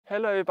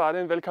Hello everybody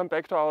and welcome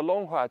back to our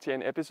𝕚𝕟𝕚𝕟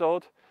Jian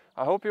episode.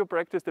 I hope you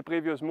practiced the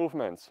previous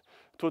movements.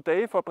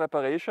 Today for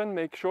preparation,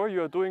 make sure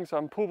you are doing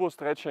some 𝕠𝕝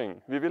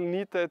stretching. We will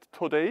need that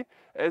today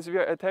as we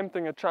are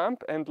attempting a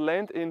jump and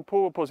land in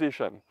𝕠𝕝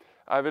position.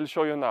 I will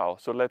show you now,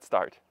 so let's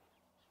start.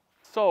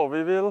 So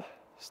we will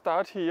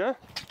start here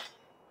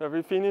where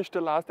we finished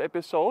the last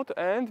episode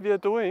and we are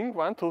doing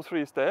 1, 2,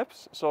 3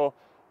 steps. So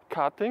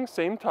cutting,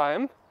 same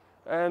time,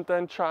 and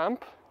then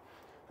jump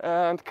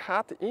and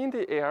cut in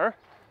the air,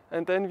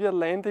 and then we are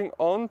landing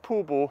on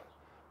𝕠𝕝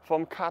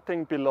from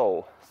cutting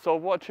below. So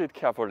watch it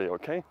carefully,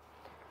 okay?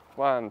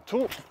 1,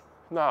 2,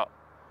 now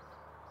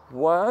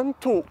 1,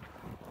 2,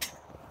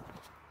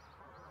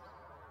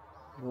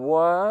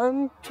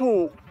 1,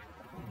 2,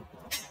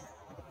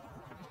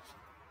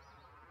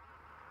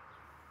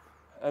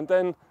 and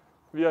then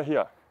we are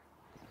here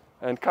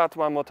and cut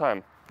one more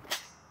time.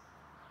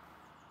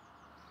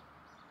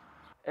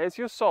 As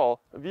you saw,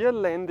 we are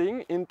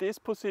landing in this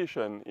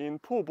position in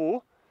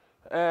𝕠𝕝,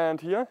 and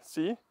here,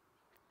 see,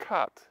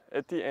 cut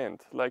at the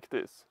end, like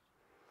this.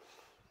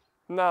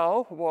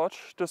 Now,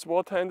 watch, the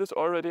sword hand is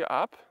already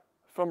up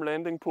from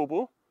landing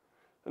𝕠𝕝.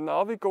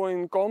 Now we go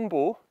in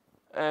𝕚𝕚,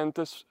 and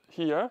this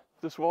here,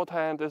 the sword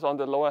hand is on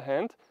the lower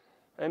hand,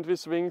 and we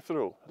swing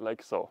through,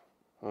 like so.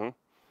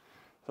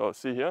 So,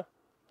 see here,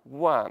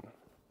 1.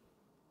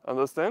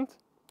 Understand?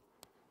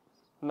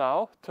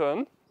 Now,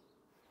 turn.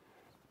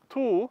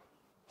 2,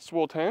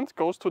 sword hand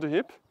goes to the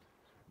hip.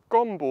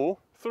 𝕚𝕚,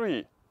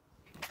 3.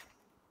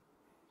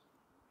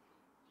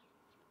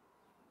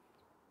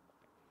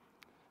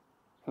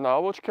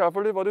 Now watch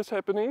carefully what is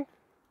happening.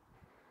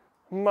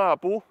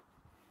 𝕁𝕠𝕚,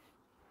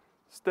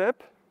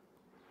 step,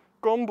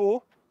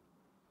 𝕚𝕚,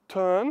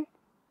 turn,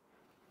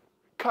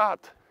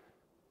 cut,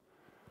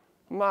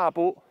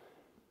 𝕁𝕠𝕚,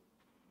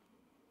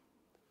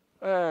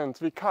 and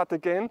we cut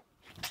again,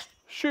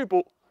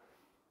 𝕬𝕝.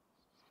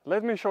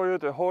 Let me show you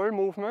the whole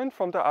movement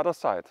from the other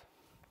side.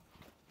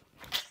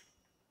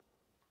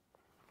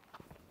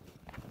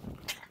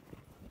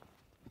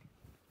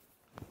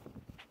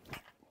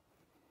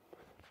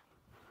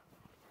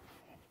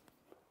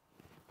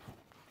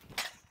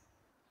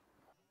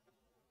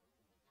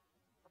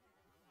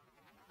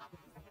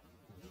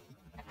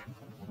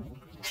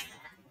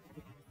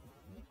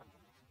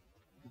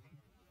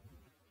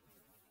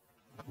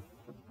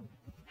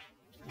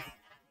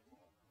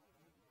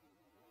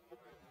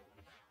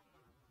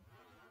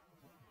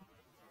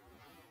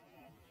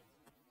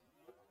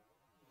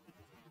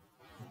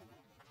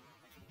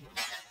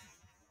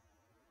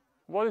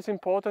 What is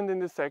important in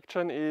this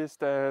section is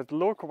that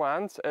look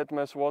once at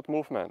my sword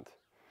movement.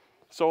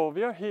 So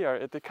we are here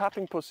at the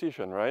cutting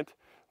position, right?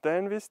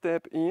 Then we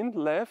step in,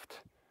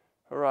 left,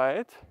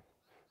 right,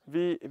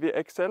 we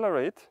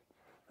accelerate,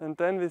 and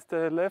then with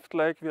the left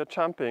leg we are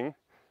jumping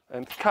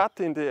and cut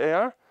in the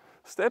air,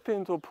 step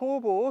into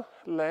𝕠𝕝,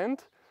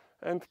 land,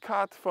 and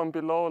cut from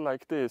below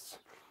like this.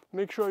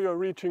 Make sure you're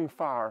reaching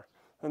far,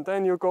 and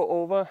then you go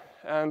over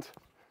and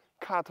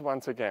cut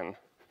once again.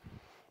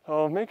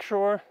 So make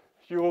sure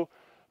you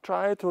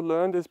try to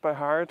learn this by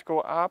heart. Go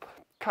up,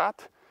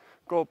 cut,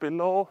 go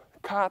below,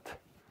 cut,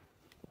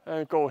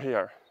 and go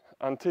here.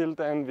 Until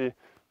then we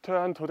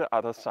turn to the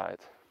other side.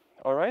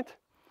 All right?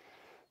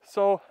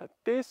 So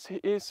this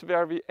is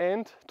where we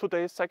end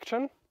today's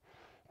section.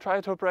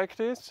 Try to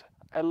practice.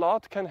 A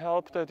lot can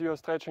help that you are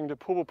stretching the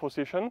𝕠𝕝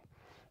position.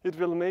 It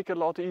will make a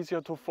lot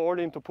easier to fall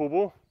into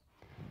𝕠𝕝.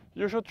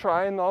 You should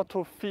try not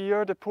to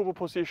fear the 𝕠𝕝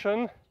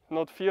position,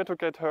 not fear to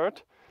get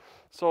hurt.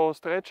 So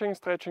stretching,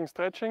 stretching,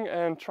 stretching,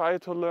 and try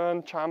to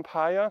learn jump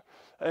higher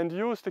and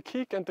use the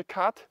kick and the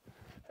cut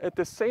at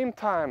the same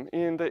time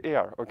in the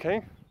air,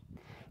 okay?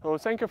 So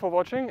thank you for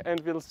watching and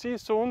we'll see you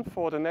soon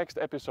for the next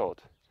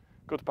episode.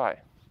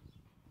 Goodbye.